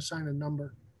identified and been assigned a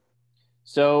number?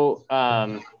 So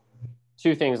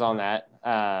two things on that.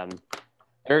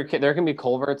 There can be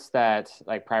culverts that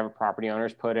like private property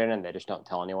owners put in and they just don't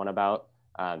tell anyone about.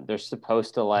 They're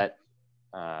supposed to let,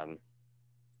 I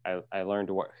learned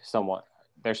somewhat,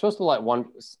 they're supposed to let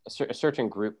a certain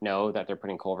group know that they're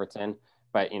putting culverts in,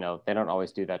 but you know, they don't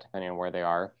always do that depending on where they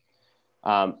are.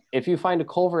 If you find a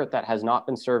culvert that has not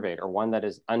been surveyed or one that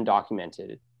is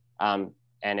undocumented, and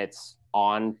it's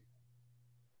on,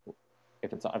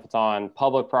 if it's on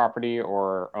public property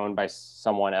or owned by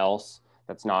someone else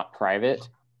that's not private,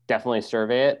 definitely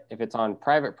survey it. If it's on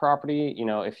private property, you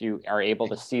know, if you are able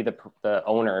to see the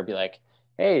owner, be like,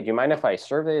 hey, do you mind if I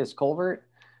survey this culvert?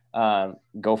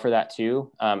 Go for that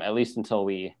too, at least until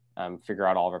we figure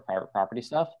out all of our private property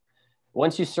stuff.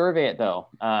 Once you survey it though,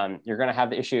 you're gonna have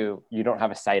the issue, you don't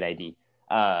have a site ID.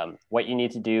 What you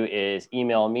need to do is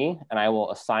email me and I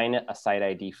will assign it a site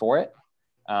ID for it.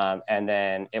 And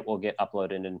then it will get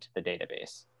uploaded into the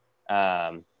database.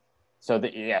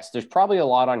 Yes, there's probably a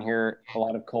lot on here, a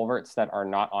lot of culverts that are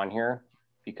not on here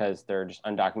because they're just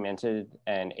undocumented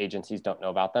and agencies don't know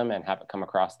about them and haven't come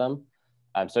across them.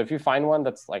 So if you find one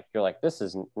that's like, you're like, this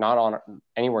is not on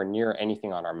anywhere near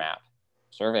anything on our map,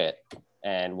 survey it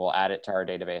and we'll add it to our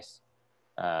database.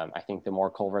 I think the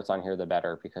more culverts on here, the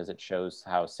better, because it shows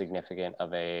how significant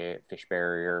of a fish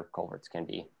barrier culverts can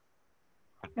be.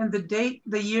 And the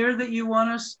year that you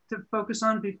want us to focus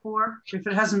on before, if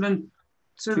it hasn't been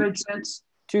surveyed since?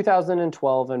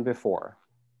 2012 and before.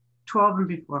 12 and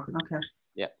before, okay.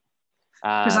 Yeah.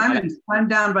 Because I'm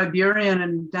down by Burien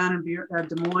and down in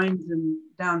Des Moines and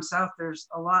down south, there's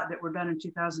a lot that were done in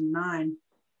 2009.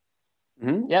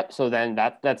 Yep, so then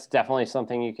that's definitely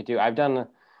something you could do. I've done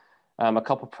a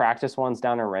couple practice ones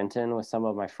down in Renton with some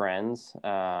of my friends.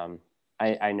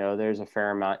 I know there's a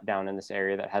fair amount down in this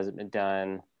area that hasn't been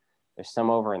done. There's some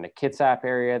over in the Kitsap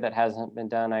area that hasn't been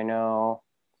done, I know.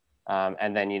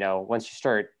 And then, you know, once you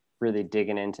start really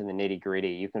digging into the nitty gritty,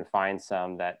 you can find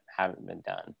some that haven't been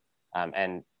done.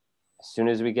 And as soon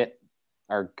as we get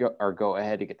our go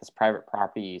ahead to get this private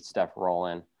property stuff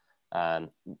rolling,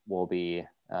 it'll be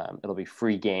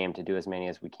free game to do as many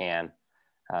as we can,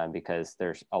 because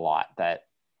there's a lot that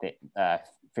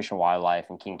Fish and Wildlife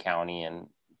and King County and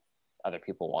other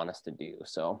people want us to do.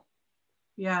 So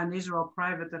yeah, and these are all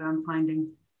private that I'm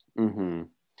finding.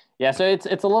 Yeah, so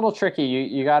it's a little tricky.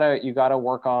 You gotta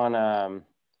work on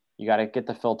you gotta get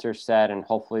the filters set, and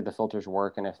hopefully the filters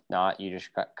work, and if not, you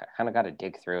just kind of got to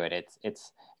dig through it. It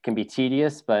can be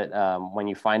tedious, but when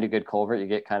you find a good culvert, you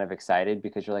get kind of excited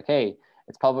because you're like, hey,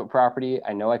 it's public property,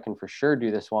 I know I can for sure do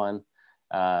this one,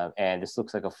 and this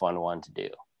looks like a fun one to do.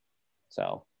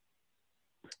 So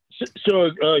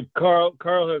Carl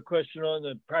had a question on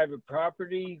the private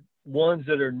property ones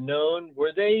that are known.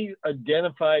 Were they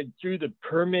identified through the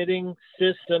permitting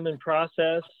system and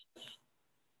process?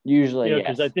 Usually, yes.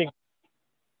 Because I think,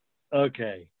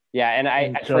 okay. Yeah, and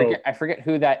I forget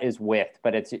who that is with,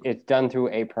 but it's done through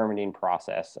a permitting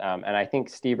process. And I think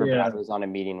Steve or Brad was on a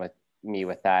meeting with me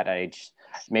with that.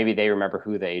 Maybe they remember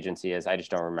who the agency is. I just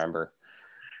don't remember.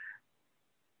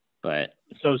 But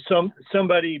so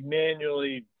somebody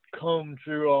manually combed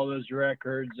through all those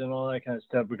records and all that kind of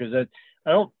stuff, because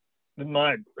in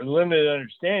my limited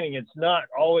understanding, it's not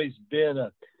always been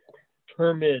a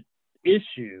permit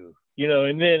issue,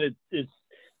 and then it's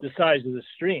the size of the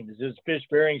stream. Is this fish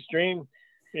bearing stream?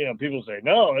 People say,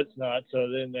 no, it's not. So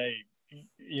then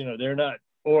they're not,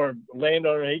 or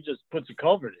landowner, he just puts a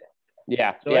culvert in.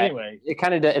 Yeah. So anyway, it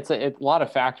kind of, it's a lot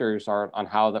of factors are on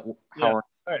how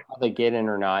they get in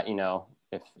or not.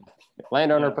 If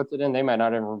landowner puts it in, they might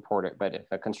not even report it, but if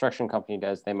a construction company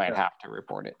does, they might have to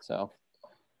report it. So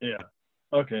yeah,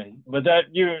 okay, but that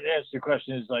you asked the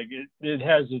question is like it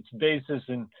has its basis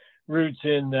and roots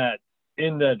in that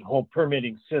whole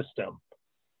permitting system,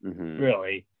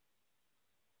 really.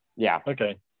 Yeah.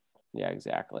 Okay. Yeah,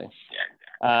 exactly.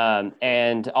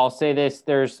 And I'll say this: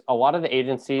 there's a lot of the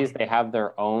agencies, they have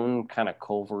their own kind of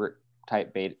culvert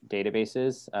type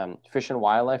databases. Fish and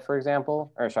Wildlife, for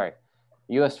example,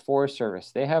 U.S. Forest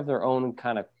Service, they have their own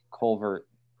kind of culvert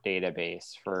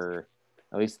database for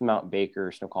at least the Mount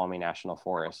Baker Snoqualmie National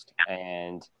Forest.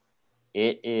 And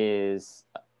it is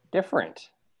different,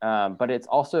 but it's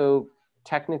also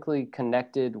technically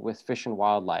connected with Fish and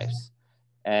Wildlife's.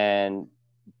 And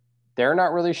they're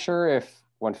not really sure if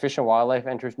when Fish and Wildlife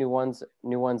enters new ones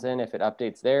in, if it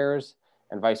updates theirs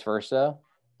and vice versa.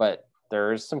 But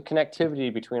there's some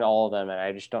connectivity between all of them, and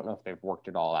I just don't know if they've worked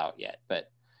it all out yet. But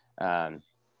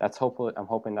that's hopefully, I'm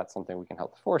hoping that's something we can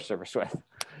help the Forest Service with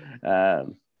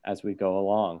as we go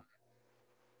along.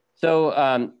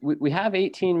 So we have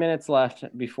 18 minutes left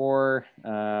before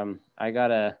I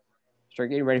gotta start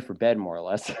getting ready for bed, more or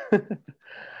less,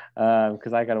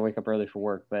 because I gotta wake up early for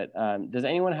work. But does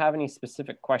anyone have any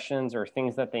specific questions or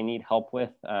things that they need help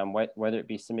with, whether it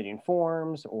be submitting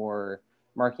forms or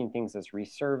marking things as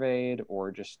resurveyed,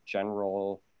 or just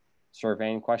general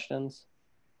surveying questions,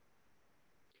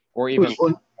 or even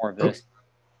more of this?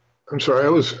 I'm sorry, I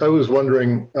was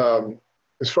wondering,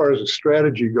 as far as the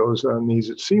strategy goes on these,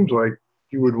 it seems like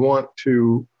you would want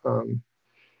to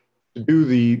do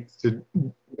the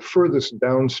furthest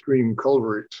downstream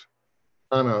culverts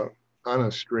on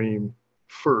a stream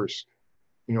first,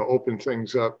 you know, open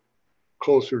things up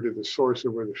closer to the source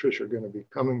of where the fish are going to be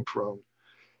coming from.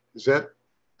 Is that,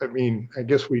 I mean, I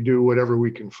guess we do whatever we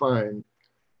can find,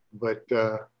 but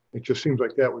it just seems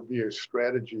like that would be a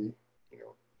strategy, you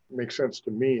know, makes sense to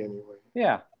me anyway.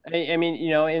 Yeah. I mean,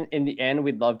 you know, in the end,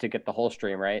 we'd love to get the whole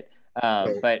stream, right?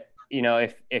 But, you know,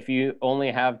 if you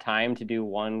only have time to do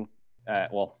one,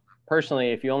 well,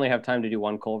 personally, if you only have time to do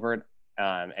one culvert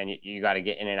and you got to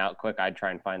get in and out quick, I'd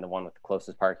try and find the one with the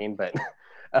closest parking. But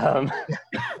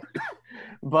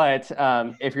but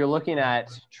if you're looking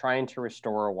at trying to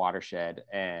restore a watershed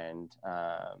and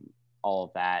all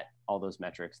of that, all those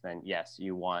metrics, then yes,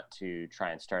 you want to try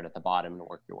and start at the bottom and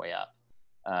work your way up.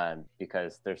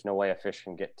 Because there's no way a fish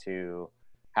can get to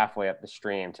halfway up the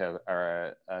stream to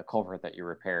a culvert that you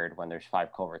repaired when there's 5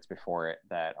 culverts before it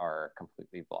that are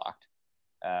completely blocked.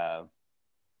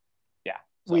 Yeah.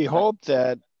 So we hope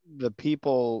that the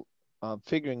people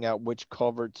figuring out which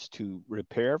culverts to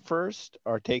repair first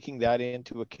are taking that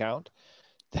into account,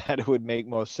 that it would make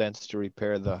most sense to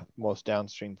repair the most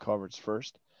downstream culverts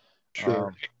first.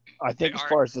 Sure. I think as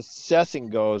far as assessing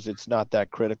goes, it's not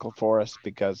that critical for us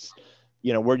because,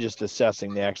 you know, we're just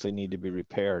assessing they actually need to be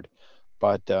repaired.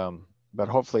 But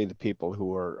hopefully the people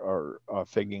who are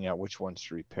figuring out which ones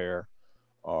to repair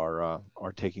are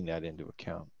taking that into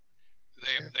account.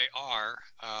 They are,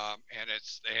 and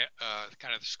it's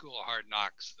kind of the school of hard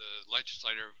knocks. The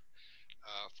legislative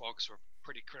folks were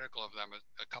pretty critical of them at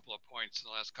a couple of points in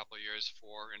the last couple of years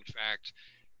for, in fact,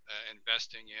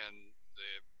 investing in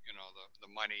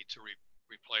the money to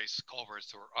replace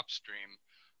culverts that were upstream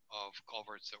of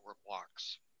culverts that were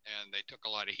blocks, and they took a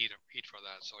lot of heat for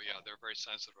that. So yeah, they're very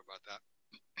sensitive about that.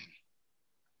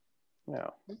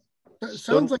 Yeah. That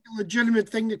sounds like a legitimate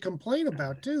thing to complain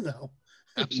about too, though.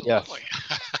 Absolutely.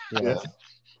 Yeah.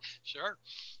 Sure.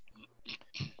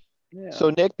 Yeah. So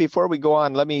Nick, before we go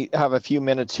on, let me have a few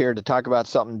minutes here to talk about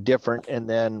something different, and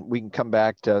then we can come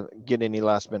back to get any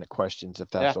last minute questions if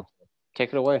that's okay.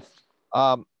 Take it away.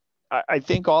 I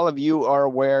think all of you are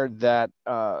aware that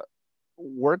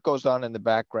work goes on in the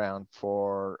background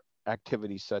for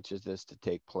activities such as this to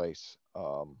take place.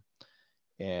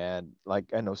 And like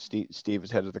I know Steve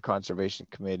is head of the conservation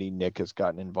committee, Nick has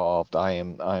gotten involved,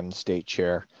 I'm state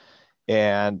chair.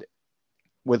 And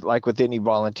with any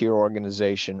volunteer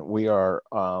organization, we are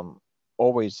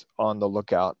always on the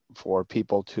lookout for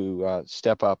people to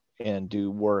step up and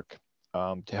do work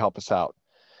to help us out.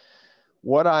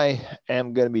 What I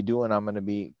am going to be doing, I'm going to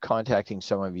be contacting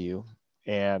some of you,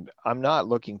 and I'm not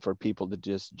looking for people to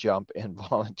just jump and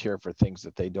volunteer for things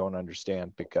that they don't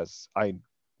understand, because I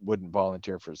wouldn't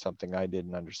volunteer for something I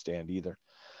didn't understand either.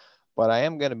 But I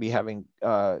am going to be having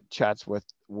chats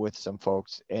with some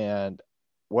folks, and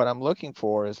what I'm looking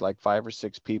for is like 5 or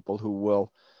 6 people who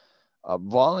will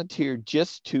volunteer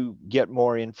just to get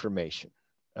more information,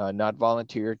 not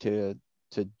volunteer to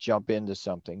jump into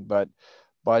something, but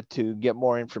to get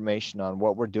more information on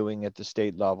what we're doing at the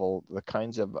state level, the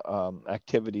kinds of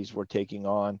activities we're taking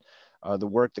on, the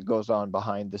work that goes on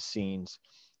behind the scenes,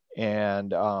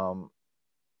 and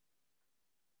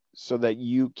so that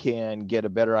you can get a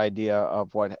better idea of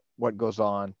what goes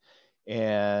on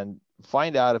and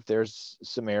find out if there's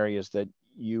some areas that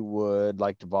you would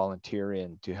like to volunteer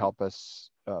in to help us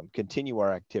continue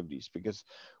our activities, because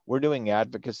we're doing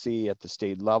advocacy at the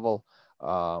state level,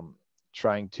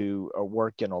 trying to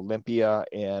work in Olympia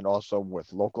and also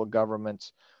with local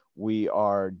governments. We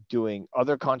are doing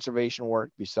other conservation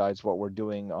work besides what we're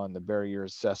doing on the barrier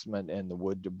assessment and the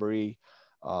wood debris.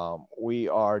 We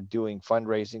are doing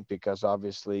fundraising because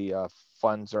obviously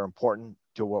funds are important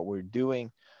to what we're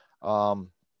doing. You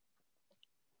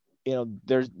know,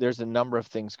 there's a number of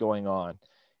things going on,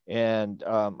 and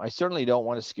I certainly don't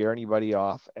want to scare anybody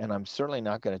off, and I'm certainly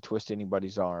not going to twist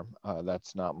anybody's arm.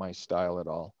 That's not my style at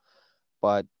all.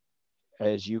 But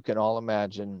as you can all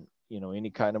imagine, you know,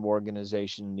 any kind of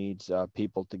organization needs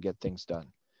people to get things done.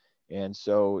 And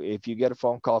so if you get a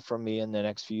phone call from me in the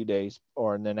next few days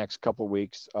or in the next couple of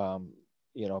weeks,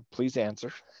 you know, please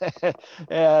answer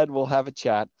and we'll have a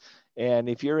chat. And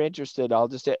if you're interested, I'll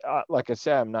just, like I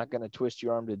said, I'm not going to twist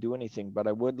your arm to do anything, but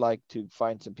I would like to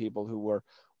find some people who are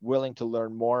willing to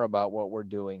learn more about what we're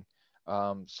doing,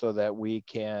 so that we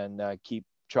can keep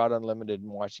Trout Unlimited in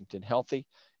Washington healthy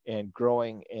and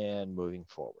growing and moving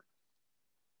forward.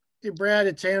 Hey, Brad,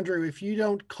 it's Andrew. If you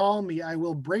don't call me, I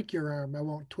will break your arm. I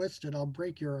won't twist it. I'll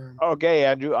break your arm. Okay,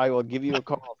 Andrew, I will give you a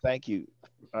call. Thank you.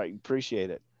 I appreciate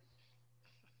it.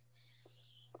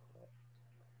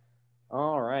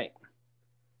 All right.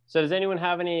 So does anyone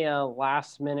have any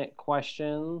last minute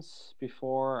questions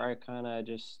before I kind of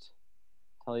just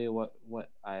tell you what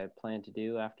I plan to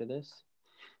do after this?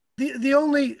 The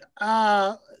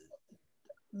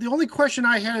only question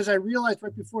I had is I realized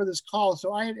right before this call,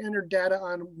 so I had entered data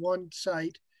on one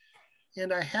site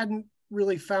and I hadn't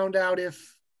really found out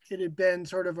if it had been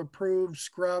sort of approved,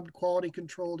 scrubbed, quality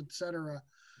controlled, etc.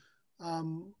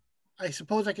 I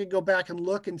suppose I could go back and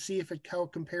look and see if how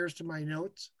it compares to my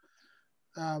notes.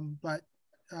 But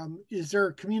is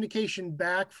there communication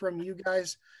back from you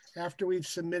guys after we've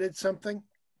submitted something?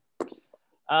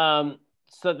 So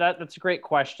that's a great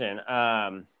question.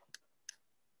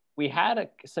 We had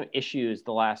some issues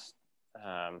the last,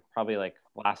 probably like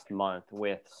last month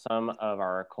with some of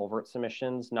our culvert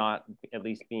submissions not at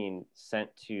least being sent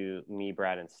to me,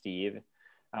 Brad, and Steve.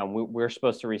 We're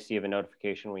supposed to receive a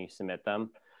notification when you submit them.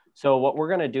 So what we're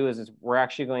going to do is we're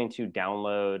actually going to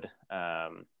download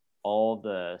all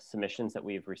the submissions that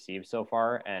we've received so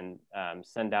far and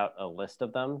send out a list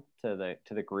of them to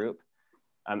the group.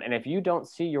 And if you don't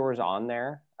see yours on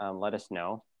there, let us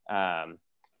know.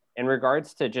 In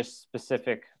regards to just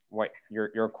specific what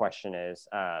your question is,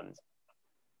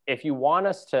 if you want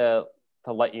us to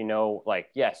let you know, like,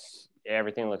 yes,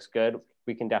 everything looks good,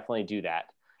 we can definitely do that.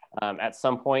 At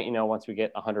some point, you know, once we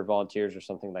get 100 volunteers or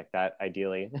something like that,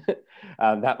 ideally,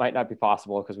 that might not be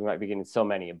possible because we might be getting so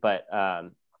many, but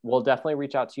we'll definitely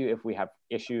reach out to you if we have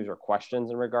issues or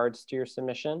questions in regards to your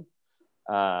submission.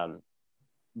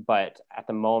 But at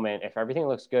the moment, if everything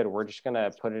looks good, we're just going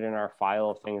to put it in our file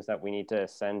of things that we need to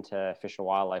send to Fish and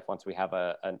Wildlife once we have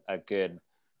a good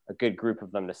group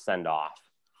of them to send off.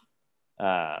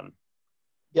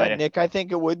 Yeah, Nick, I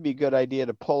think it would be a good idea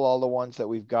to pull all the ones that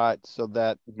we've got so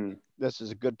that this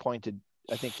is a good point to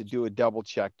do a double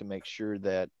check to make sure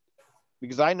that,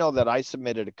 because I know that I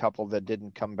submitted a couple that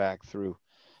didn't come back through.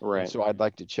 Right. So I'd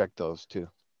like to check those too.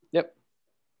 Yep.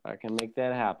 I can make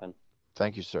that happen.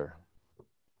 Thank you, sir.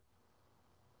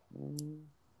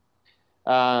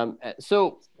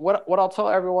 So what I'll tell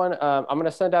everyone, I'm going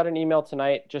to send out an email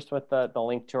tonight just with the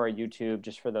link to our YouTube,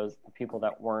 just for those people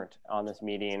that weren't on this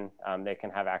meeting. They can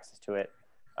have access to it,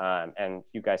 and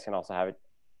you guys can also have it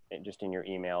just in your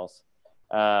emails.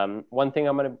 One thing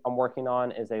I'm working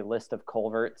on is a list of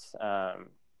culverts. I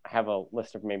have a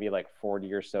list of maybe like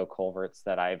 40 or so culverts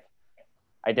that I've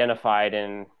identified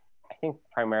in, I think,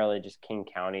 primarily just King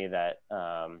County that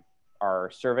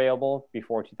are surveyable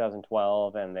before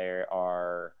 2012, and they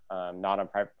are not on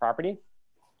private property.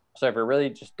 So if you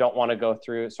really just don't want to go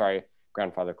through, sorry,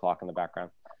 grandfather clock in the background.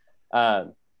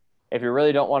 If you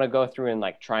really don't want to go through and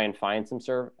like try and find some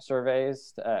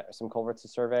surveys, some culverts to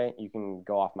survey, you can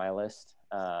go off my list.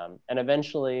 And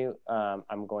eventually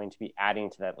I'm going to be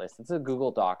adding to that list. It's a Google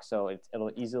Doc, so you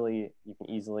can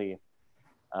easily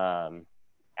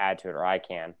add to it, or I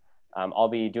can. I'll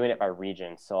be doing it by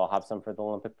region. So I'll have some for the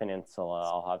Olympic Peninsula.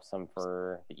 I'll have some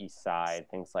for the East Side,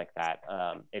 things like that.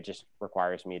 It just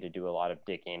requires me to do a lot of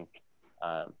digging,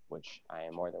 which I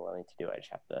am more than willing to do. I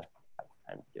just have to have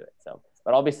time to do it. So,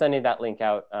 but I'll be sending that link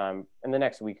out in the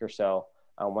next week or so,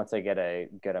 once I get a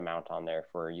good amount on there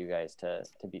for you guys to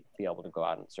be able to go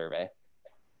out and survey.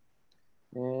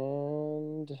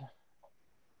 And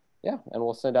yeah, and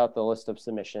we'll send out the list of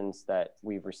submissions that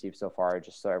we've received so far,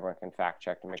 just so everyone can fact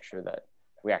check to make sure that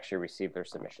we actually receive their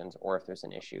submissions, or if there's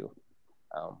an issue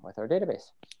with our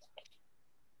database.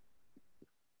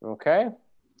 Okay.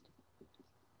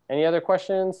 Any other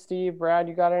questions? Steve, Brad,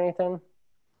 you got anything?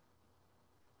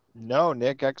 No,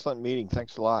 Nick, excellent meeting.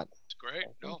 Thanks a lot. It's great.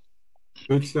 No.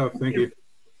 Good stuff. Thank you.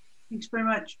 Thanks very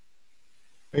much.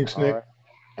 Thanks, Nick. Right.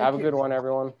 Have a good one,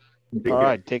 everyone. All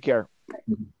right. Take care.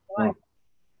 Bye.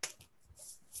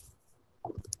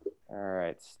 All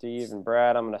right, Steve and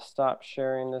Brad, I'm going to stop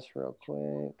sharing this real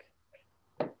quick.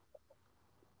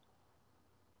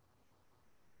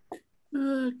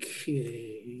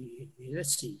 Okay,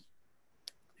 let's see.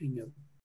 Hang up.